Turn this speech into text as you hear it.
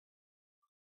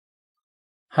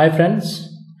Hi friends,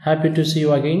 happy to see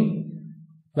you again.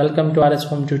 Welcome to RS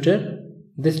Home Tutor.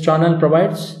 This channel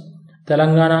provides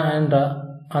Telangana and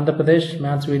Andhra Pradesh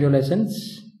maths video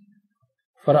lessons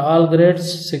for all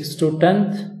grades 6th to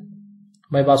 10th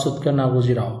by Vasudkar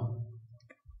Nagoji Rao.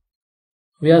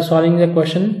 We are solving a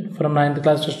question from 9th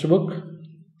class textbook,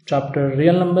 chapter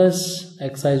Real Numbers,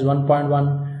 exercise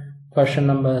 1.1, question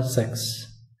number 6.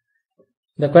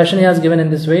 The question is given in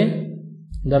this way: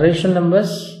 the rational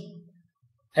numbers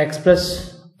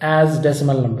expressed as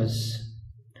decimal numbers.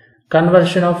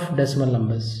 Conversion of decimal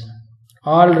numbers.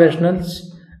 All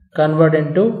rationals convert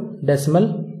into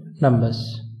decimal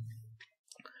numbers.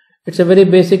 It's a very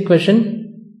basic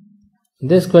question.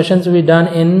 These questions will be done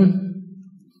in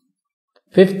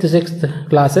 5th, 6th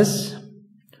classes.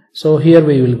 So here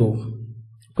we will go.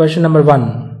 Question number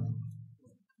 1.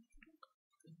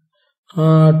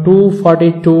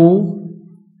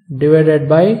 242 divided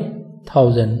by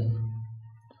 1000.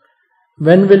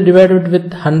 When we'll divide it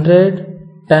with 100,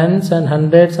 tens and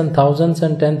hundreds and thousands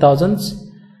and 10,000s,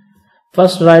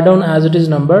 first write down as it is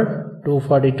number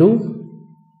 242.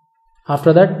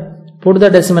 After that, put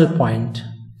the decimal point.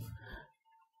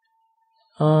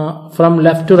 From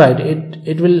left to right,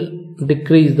 it will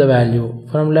decrease the value.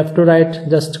 From left to right,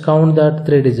 just count the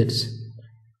 3 digits.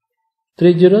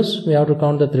 3 zeros, we have to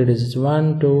count the 3 digits.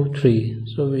 1, 2, 3.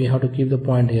 So we have to keep the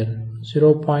point here.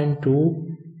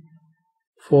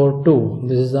 0.242.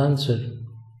 This is the answer.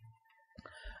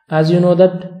 As you know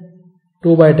that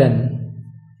 2 by 10.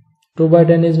 2 by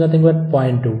 10 is nothing but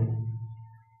 0.2.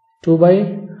 2 by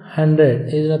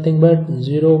 100 is nothing but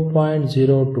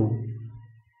 0.02.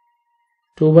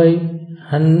 2 by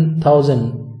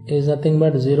 1000 is nothing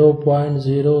but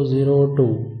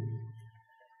 0.002.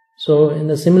 So in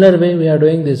the similar way we are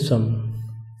doing this sum.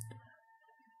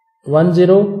 1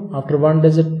 0 after 1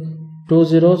 digit, 2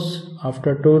 zeros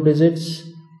after 2 digits,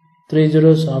 3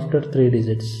 zeros after 3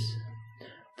 digits.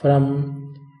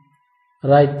 From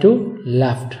right to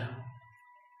left.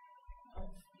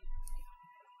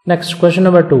 Next, question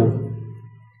number 2.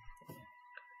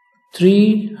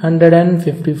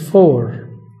 354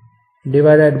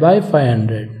 divided by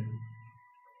 500.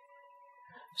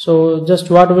 So just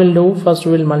what we'll do, first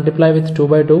we'll multiply with 2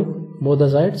 by 2 both the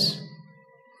sides.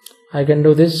 I can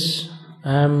do this.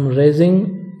 I am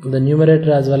raising the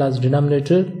numerator as well as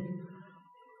denominator,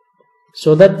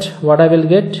 so that what I will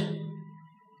get,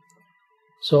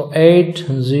 so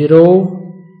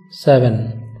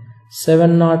 807,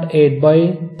 708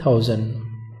 by 1000.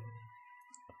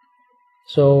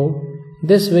 So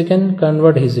this we can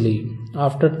convert easily.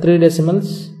 After 3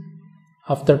 decimals,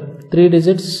 after 3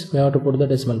 digits, we have to put the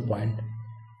decimal point.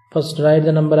 First write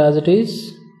the number as it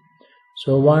is.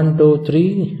 So 1, 2,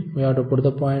 3, we have to put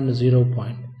the point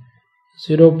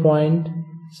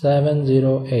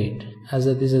 0.708, as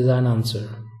this is an answer.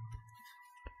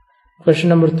 Question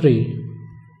number 3.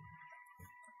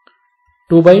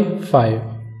 2 by 5.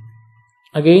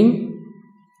 Again,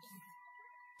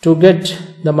 to get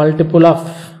the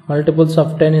multiples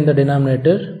of 10 in the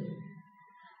denominator,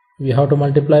 we have to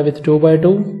multiply with 2 by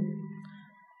 2.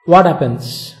 What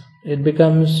happens? It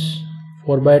becomes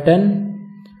 4 by 10.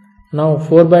 Now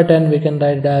 4 by 10 we can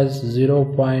write it as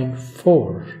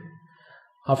 0.4.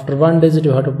 After 1 digit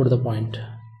you have to put the point.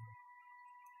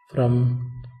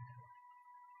 From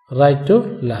right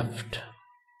to left.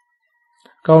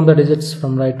 Count the digits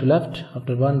from right to left.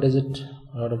 After 1 digit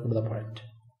you have to put the point.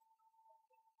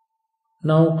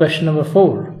 Now question number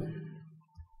 4.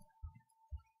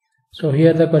 So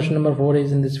here the question number 4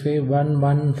 is in this way: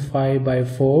 115 by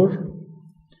 4,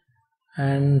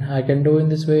 and I can do in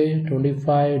this way: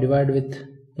 25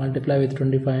 multiply with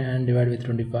 25 and divide with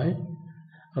 25.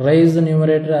 Raise the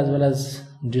numerator as well as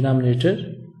denominator,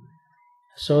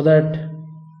 so that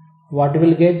what you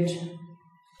will get,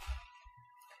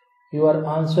 your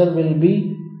answer will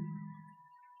be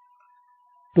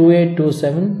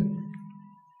 2827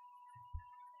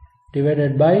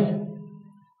 divided by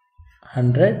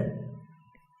 100.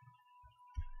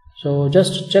 So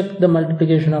just check the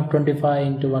multiplication of 25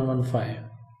 into 115.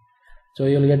 So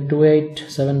you will get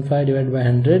 2875 divided by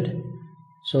 100.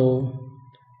 So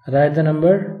write the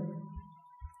number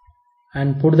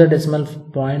and put the decimal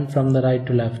point from the right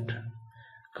to left,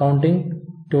 counting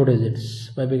 2 digits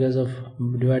because of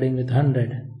dividing with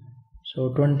 100.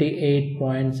 So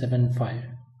 28.75.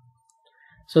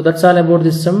 So that's all about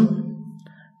this sum.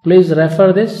 Please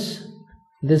refer this.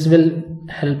 This will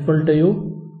helpful to you.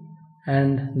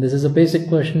 And this is a basic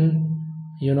question,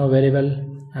 you know very well.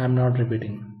 I am not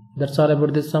repeating. That's all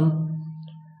about this sum.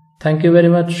 Thank you very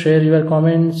much. Share your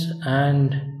comments,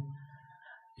 and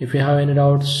if you have any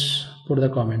doubts, put the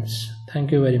comments. Thank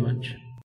you very much.